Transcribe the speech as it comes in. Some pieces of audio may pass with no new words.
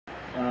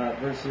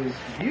versus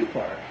View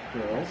Park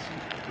girls.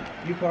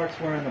 View Park's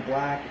wearing the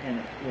black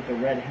and with the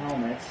red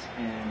helmets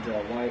and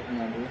white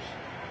numbers.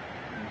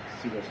 You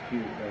can see those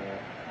cute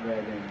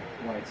red and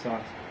white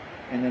socks.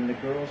 And then the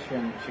girls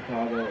from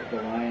Chicago,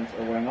 the Lions,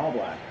 are wearing all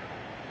black.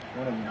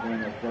 One of them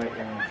wearing those bright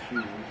orange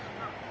shoes.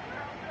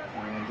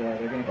 And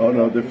they're going to. Oh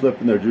no, they're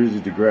flipping their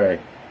jerseys to gray.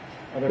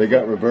 Oh, they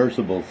got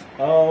reversibles.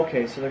 Oh,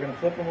 okay. So they're going to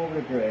flip them over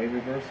to gray.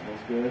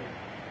 Reversibles, good.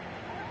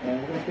 And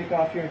we're going to kick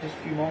off here in just a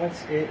few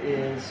moments. It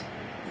is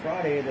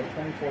Friday, the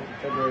 24th of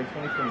February,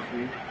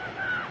 2023.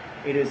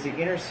 It is the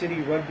Inner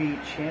City Rugby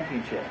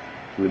Championship.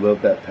 We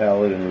love that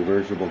palette and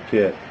reversible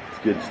kit. It's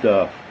good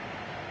stuff.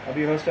 I'll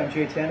be your host. I'm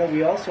Jay Tando.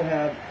 We also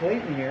have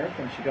Clayton here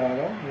from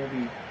Chicago. He'll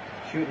be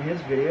shooting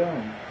his video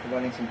and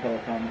providing some color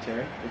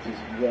commentary, which is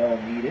well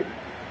needed.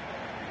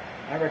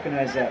 I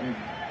recognize that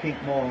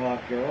pink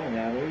mohawk girl,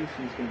 Natalie.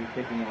 She's going to be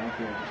kicking off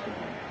here in just a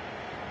moment.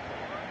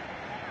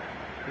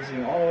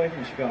 Visiting all the way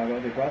from Chicago.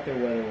 They brought their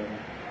weather with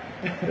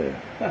them.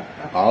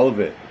 All of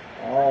it.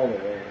 All the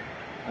way.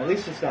 At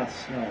least it's not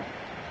snow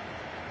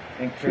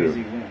and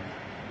crazy wind.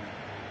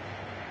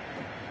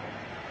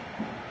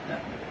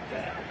 Nothing like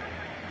that.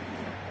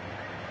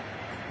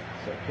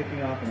 So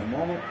kicking off in a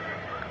moment.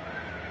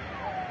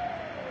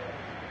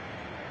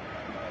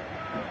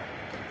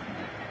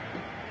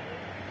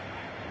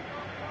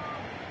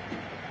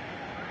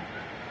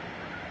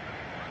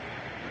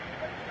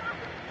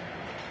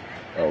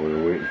 Oh, we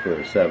were waiting for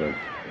a 7th.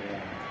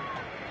 Yeah.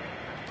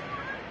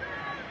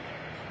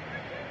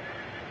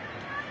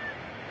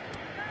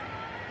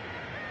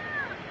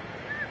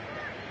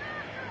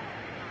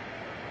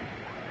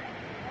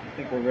 I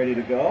think we're ready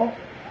to go.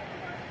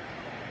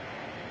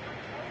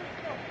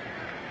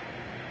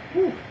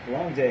 Whew,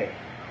 long day.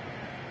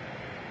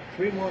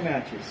 3 more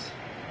matches.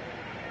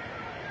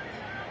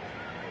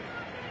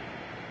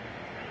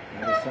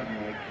 That is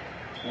something like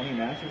 20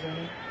 matches, I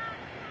think.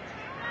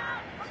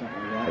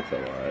 Something like that.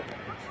 That's a lot.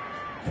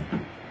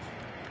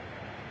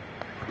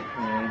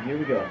 And here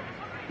we go.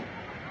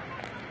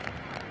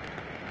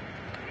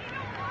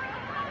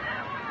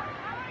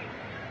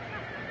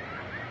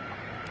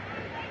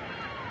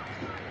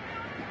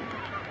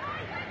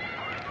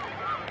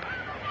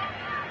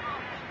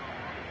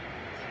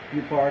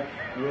 View Park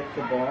with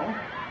the ball.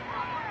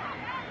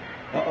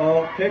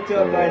 Uh-oh, picked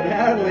up by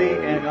Natalie,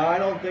 and I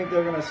don't think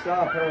they're going to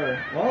stop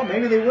her. Well,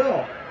 maybe they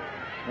will.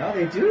 Now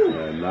they do.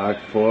 And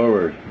knocked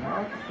forward.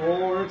 Knocked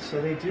forward,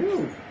 so they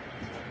do.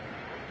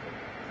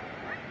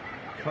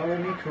 Color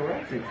me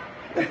corrected.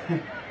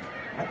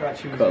 I thought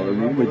she was going to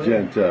rumble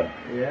magenta.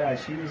 in. Yeah,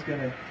 she was going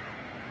to.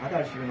 I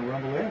thought she was going to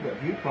rumble in, but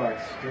View Park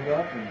stood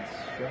up and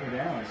shut her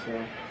down.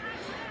 So,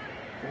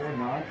 forward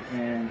knock,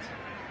 and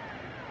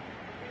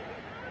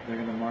they're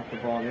going to mark the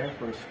ball there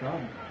for a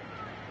scrum.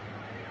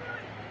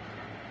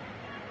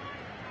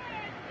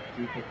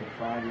 Deep at the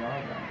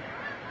 5-yard line.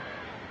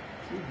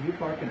 See, View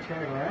Park can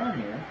turn it around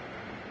here.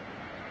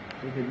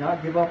 They did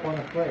not give up on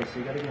the play, so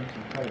you got to give them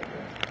some credit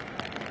there.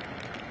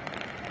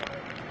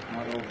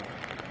 Not over.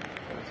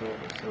 But it's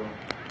over. So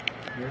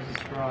here's the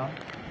scrum.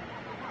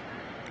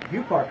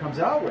 View Park comes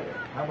out with it.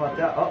 How about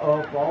that?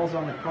 Uh-oh, ball's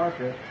on the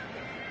carpet.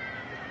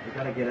 They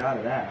got to get out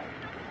of that.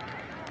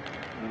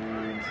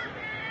 And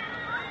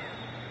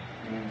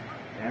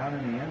down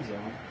in the end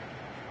zone.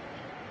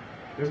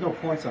 There's no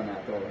points on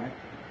that though, right?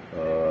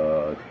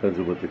 Depends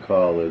on what the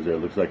call is there. It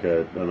looks like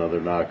another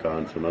knock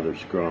on, so another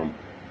scrum.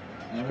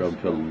 Scrum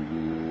to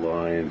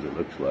Lions, it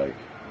looks like.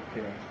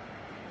 Okay.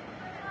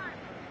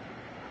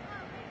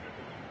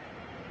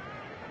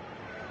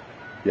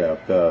 Yeah,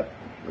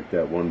 like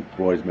that one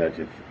boys match,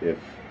 if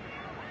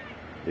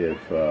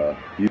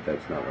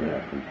that's not what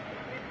happened.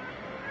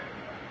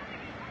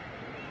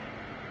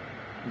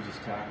 You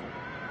just tackled.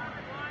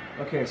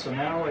 Okay, so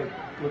now it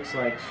looks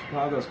like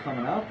Chicago's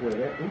coming up with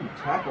it. Ooh,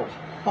 tackled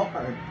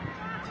hard.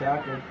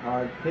 Tackled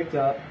hard, picked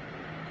up.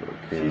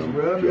 She's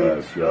rubbing,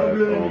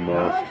 almost.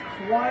 Not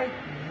quite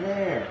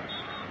there.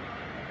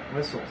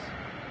 Whistles.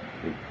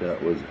 I think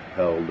that was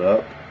held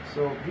up.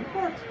 So View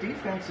Park's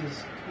defense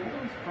is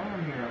totally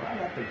firm here, right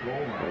at the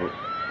goal line.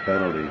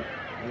 Penalty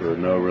for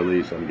no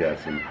release, I'm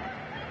guessing.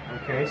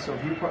 Okay, so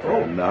View Park.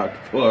 And knocked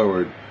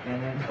forward.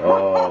 And then.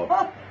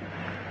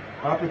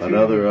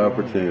 Another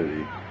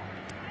opportunity.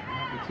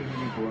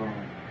 Opportunity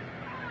blown.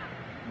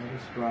 Another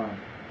scrum.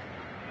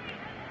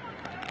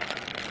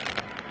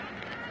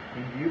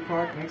 Can View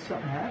Park make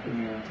something happen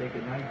here and take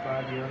it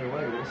 95 the other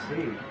way? We'll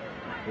see.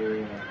 If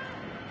they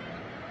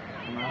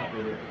come out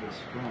with it with a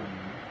scrum.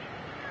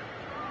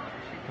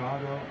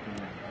 Chicago and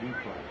View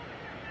Park.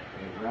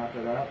 They wrap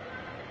it up.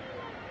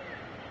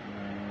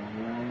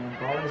 And the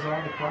ball is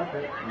on the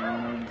carpet.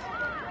 And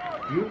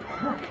View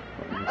Park.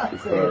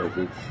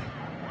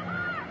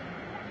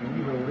 Can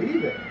you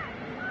believe it?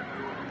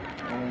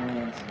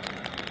 And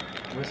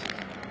whistles.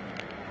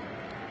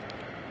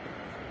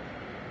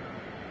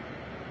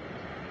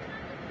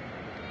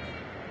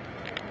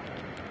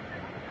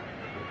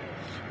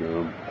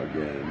 Scrum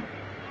again.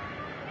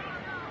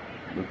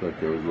 Looked like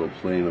there was a little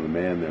playing of the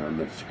man there on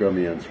the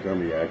scrummy on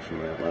scrummy action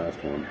on that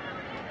last one.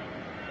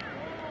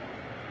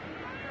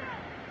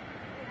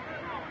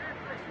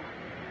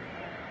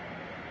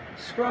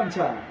 Scrum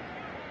time.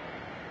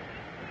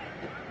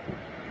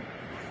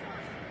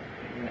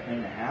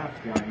 And a half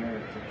down here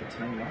at the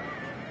 10 yard.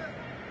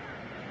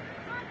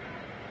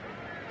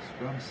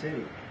 Scrum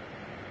City.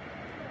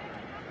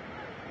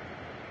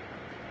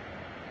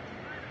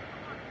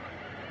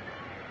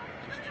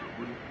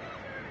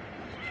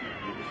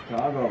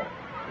 Chicago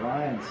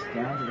Lions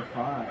down to the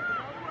 5.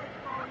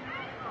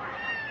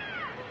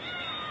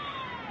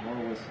 More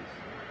whistles.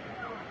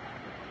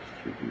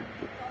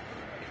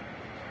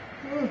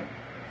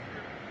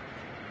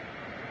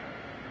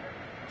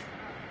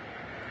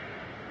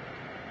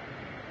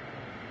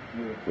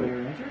 Player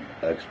injured?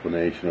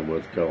 Explanation of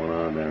what's going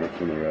on there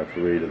from the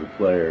referee to the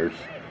players.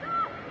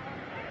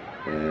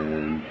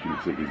 And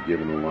looks like he's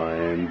giving the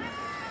Lions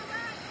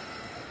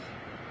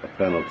a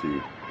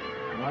penalty.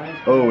 Lions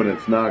Oh, and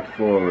it's knocked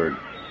forward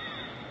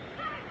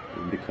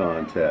into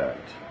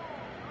contact.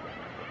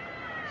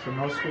 So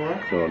no score?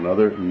 So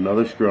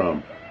another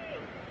scrum.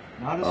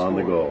 Not a on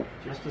score. the goal.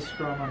 Just a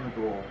scrum on the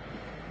goal.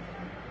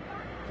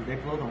 Did they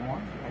blow the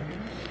horn? Did I hear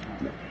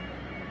it? No.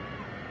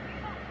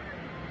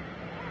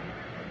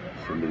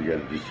 Somebody got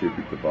to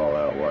distribute the ball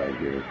out wide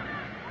here.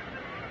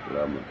 That's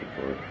what I'm looking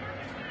for.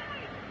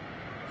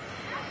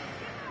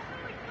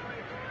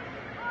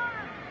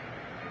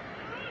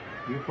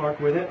 You park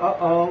with it.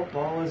 Uh-oh.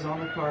 Ball is on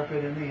the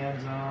carpet in the end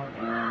zone.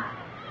 And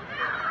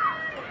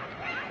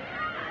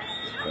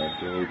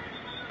Back road.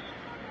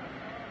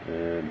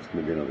 And it's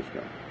going to be another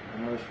scrum.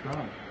 another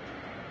scrum.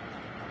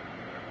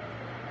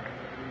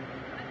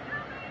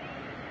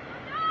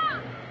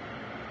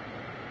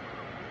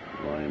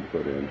 Lion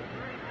put in.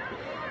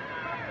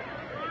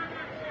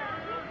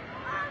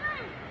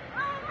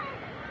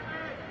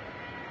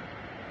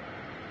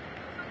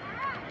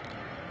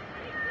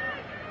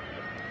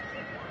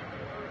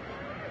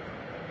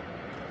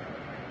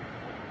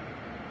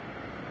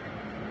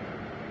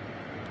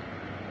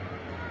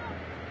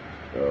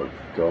 So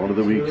going to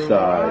the weak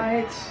side.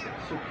 Right.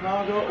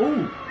 Chicago.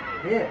 Ooh,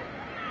 hit.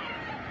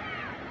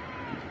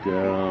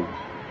 Down.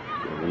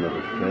 Got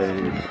another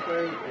fade.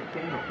 It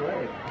came to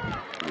play.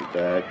 Get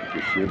back.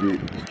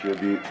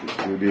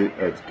 Distribute.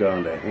 It's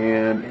gone to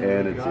hand,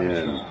 and it's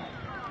in.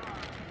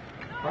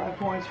 5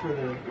 points for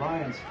the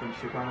Lions from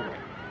Chicago.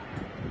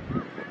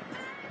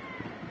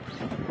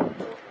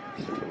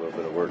 Just a little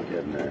bit of work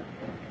getting there.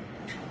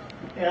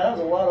 Yeah, that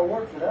was a lot of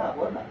work for that,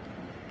 wasn't it?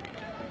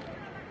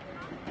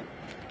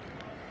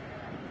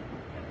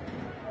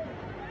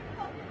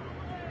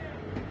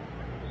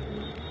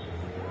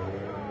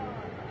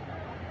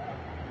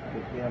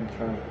 Yeah, I'm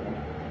trying to.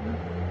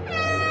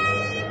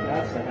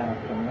 That's the half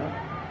coming up.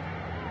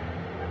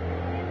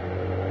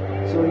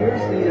 So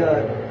here's the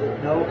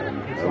no,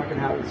 it's not going to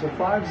happen. So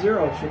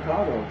 5-0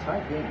 Chicago,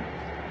 tight game.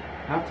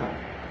 Halftime.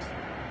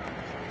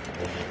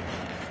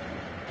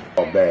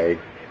 All day,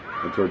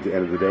 and towards the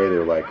end of the day, they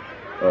were like,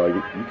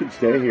 you can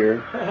stay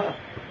here.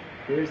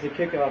 Here's the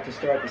kickoff to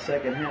start the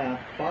second half.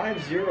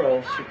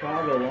 5-0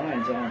 Chicago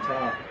Lions on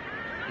top.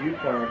 U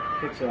Park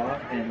kicks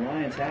off, and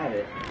Lions have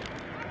it.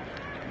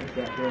 There's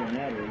that girl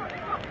Natalie.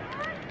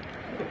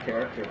 What a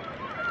character.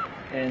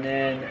 And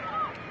then,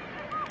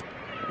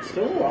 it's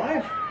still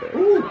alive.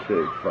 Ooh.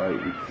 Okay,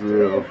 fighting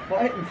Still through.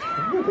 fighting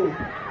through.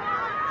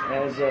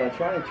 As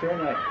trying to turn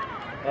that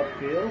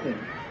upfield and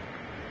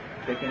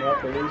picking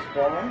up a loose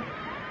ball.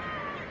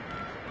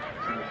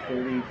 To the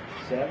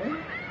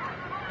 37.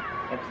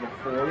 Up to the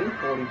 40,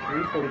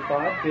 43,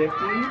 45, 50.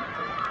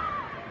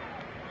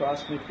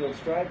 Cross midfield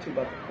stride to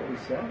about the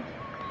 47.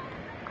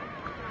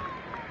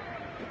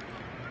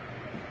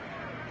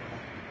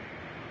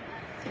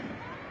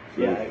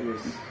 Yeah, it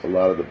was. A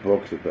lot of the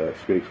books at the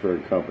Shakespeare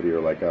and Company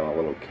are like on a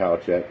little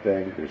couchette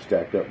thing. They're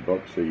stacked up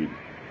books, so you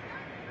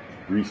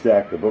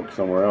restack the book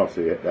somewhere else.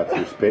 So that's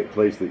your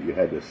place that you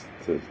had to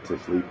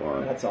sleep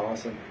on. That's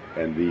awesome.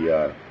 And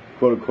the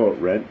quote-unquote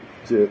rent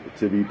to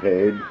be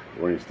paid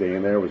when you're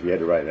staying there was you had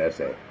to write an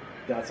essay.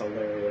 That's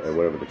hilarious. Or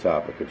whatever the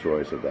topic of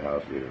choice of the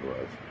house leader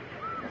was.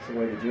 That's the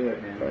way to do it,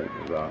 man. Right,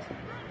 it was awesome.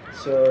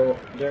 So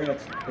they're gonna.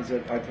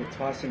 Are they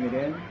tossing it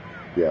in?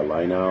 Yeah,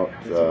 line out.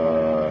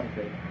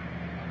 Okay.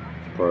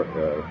 Park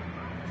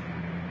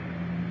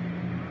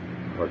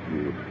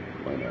view,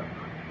 line out.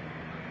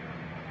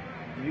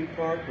 U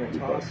Park will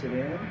toss it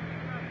in.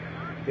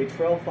 They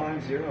trail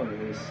 5-0 to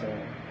this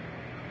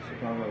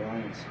Chicago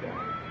Lions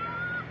squad.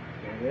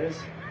 There it is.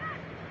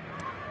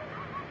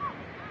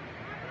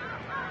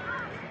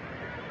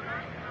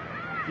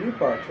 U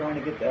Park trying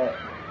to get that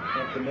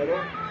up the middle.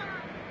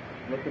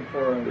 Looking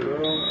for a girl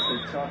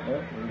to top.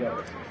 Oh, we got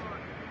it.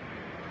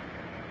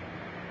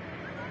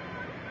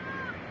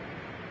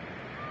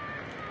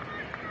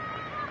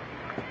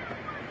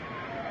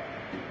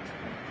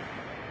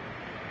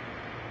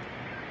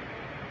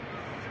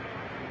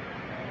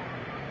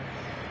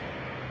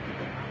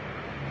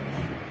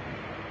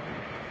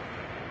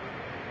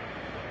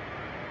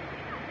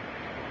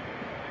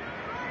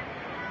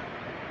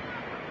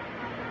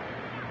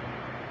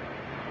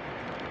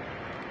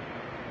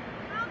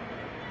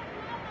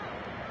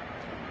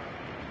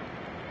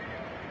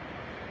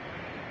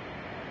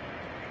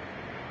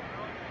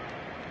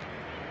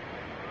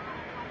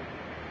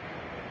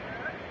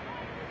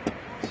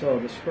 So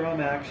the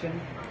scrum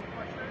action.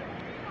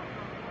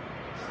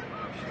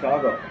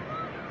 Chicago.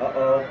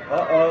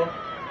 Uh-oh.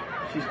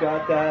 She's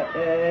got that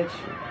edge.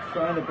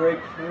 Trying to break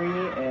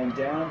free and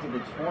down to the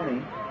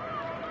 20.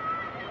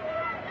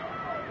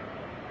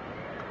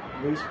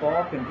 Loose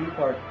ball. Can View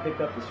Park pick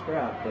up the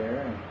scrap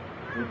there? And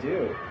they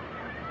do.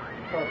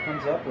 View Park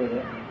comes up with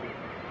it.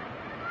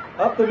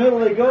 Up the middle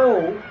they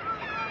go.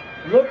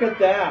 Look at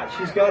that.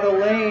 She's got a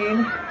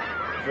lane.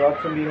 Drop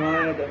from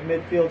behind at the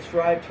midfield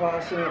stripe,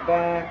 tossing it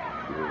back.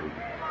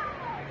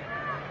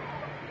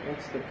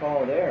 What's the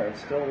call there?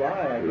 It's still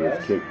live, I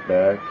guess. Kick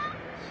back.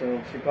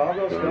 So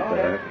Chicago's got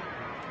it.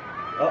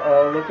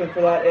 Uh-oh, looking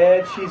for that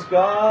edge. She's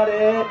got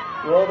it.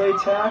 Will they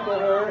tackle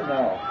her?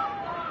 No.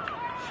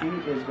 She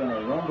is going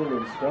to rumble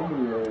and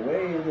stumble her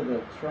way into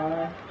the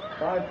try.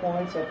 5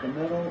 points up the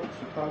middle.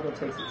 Chicago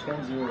takes a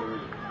 10-0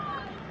 lead.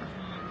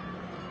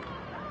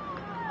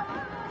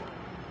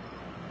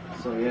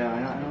 So yeah,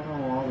 I don't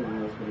know all the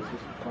rules, but it's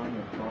just fun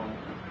to call.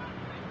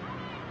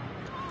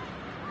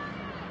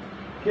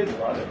 Kids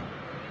love it.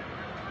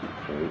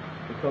 Right.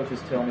 The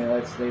coaches tell me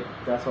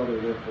that's all they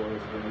live for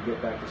is when they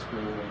get back to school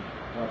and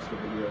watch the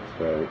videos.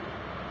 Right.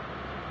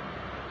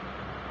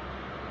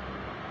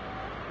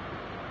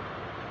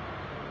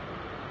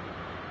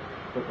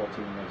 Football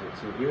team knows it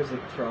too. Here's the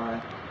try.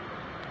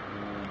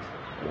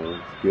 And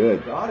It's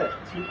good. got it.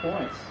 2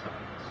 points.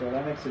 So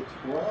that makes it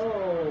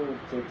 12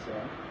 takes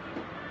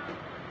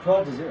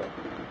 12-0.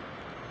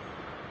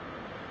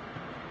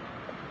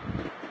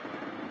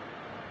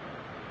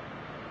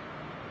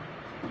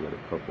 Got a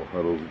couple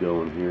huddles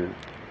going here.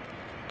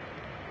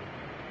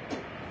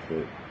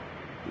 Okay.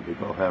 Did they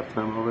call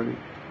halftime already?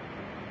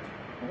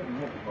 I didn't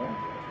hit the ball.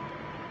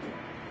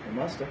 They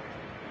must have.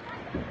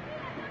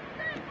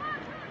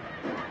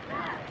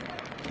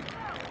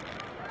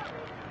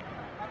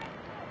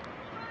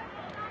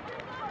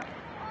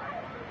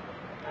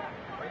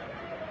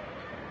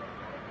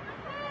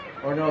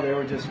 Or no, they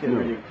were just getting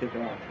ready to kick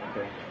off.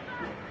 Okay.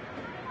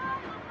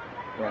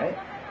 Right?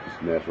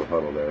 Just natural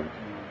huddle there.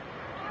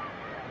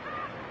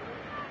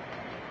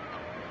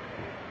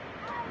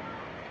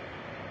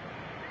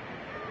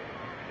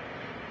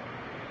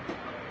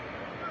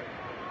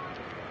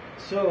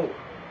 So,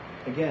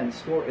 again,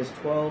 score is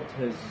 12-0.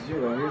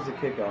 Here's the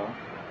kickoff.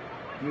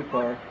 View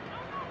Park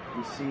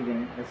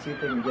receiving. Let's see if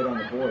they can get on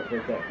the board.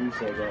 Break that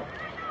goose egg up.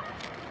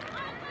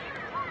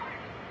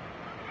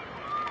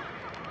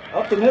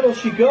 Up the middle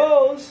she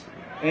goes,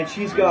 and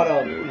she's got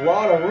a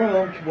lot of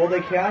room. Will they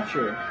catch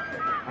her?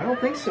 I don't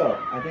think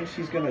so. I think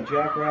she's going to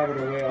jackrabbit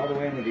her way all the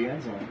way into the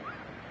end zone.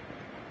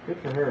 Good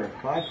for her.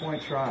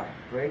 5-point try.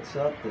 Breaks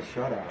up the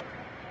shutout.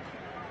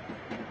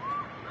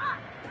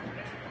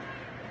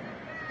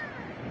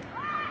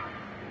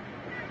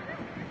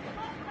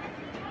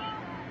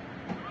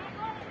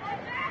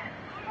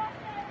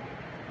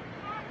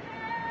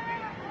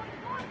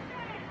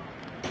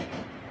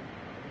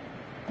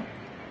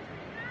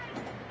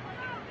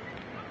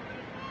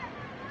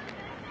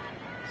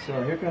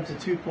 So here comes a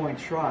 2-point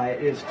try.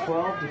 It is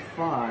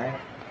 12-5.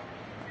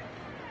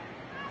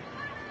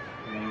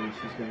 And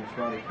she's going to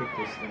try to kick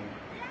this thing.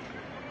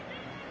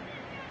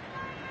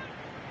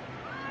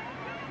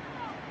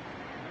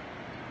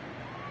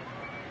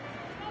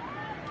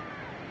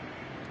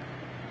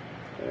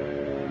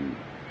 And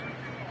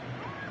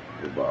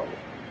the bobble.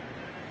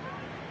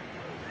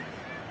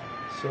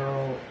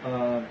 So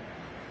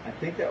I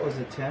think that was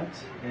an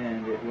attempt,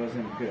 and it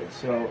wasn't good.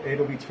 So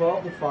it'll be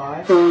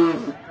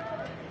 12-5.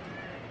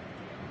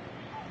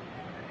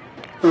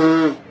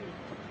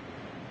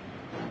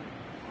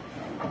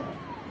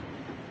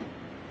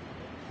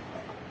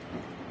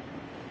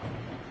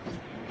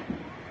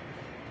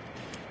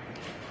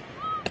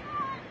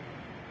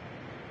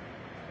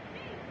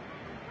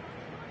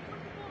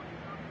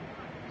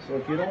 So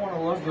if you don't want to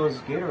lug those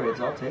Gatorades,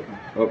 I'll take them.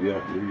 Oh yeah,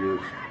 they're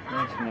yours.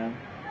 Thanks, man.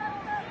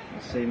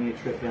 It'll save me a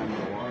trip down to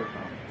the water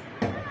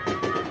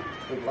fountain.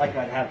 Looked like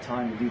I'd have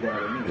time to do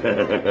that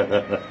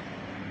anyway.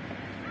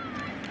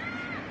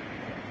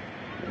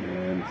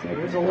 And it's like,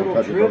 Here's a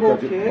little dribble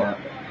kick. It.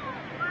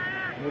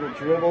 Little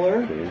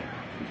dribbler. Okay.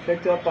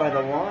 Picked up by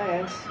the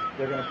Lions.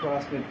 They're going to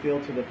cross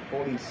midfield to the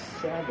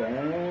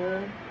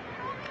 47.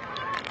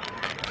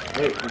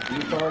 Wait, is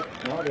View Park?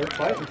 No, they're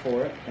fighting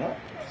for it. No,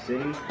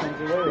 City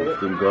comes away with it.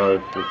 First and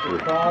drive.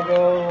 Chicago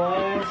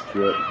Lions.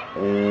 Strip.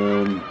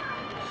 And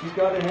she's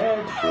got an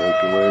edge.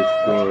 breakaway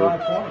score.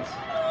 That's 5 points.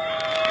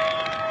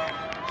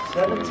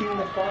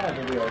 17-5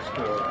 will be our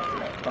score after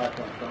that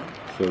 5-point try.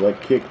 So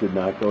that kick did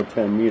not go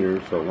 10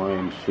 meters, so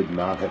Lions should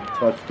not have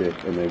touched it,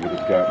 and they would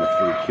have gotten a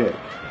free kick.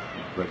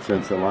 But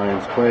since the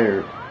Lions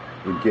player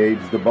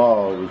engaged the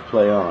ball, it was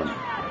play on.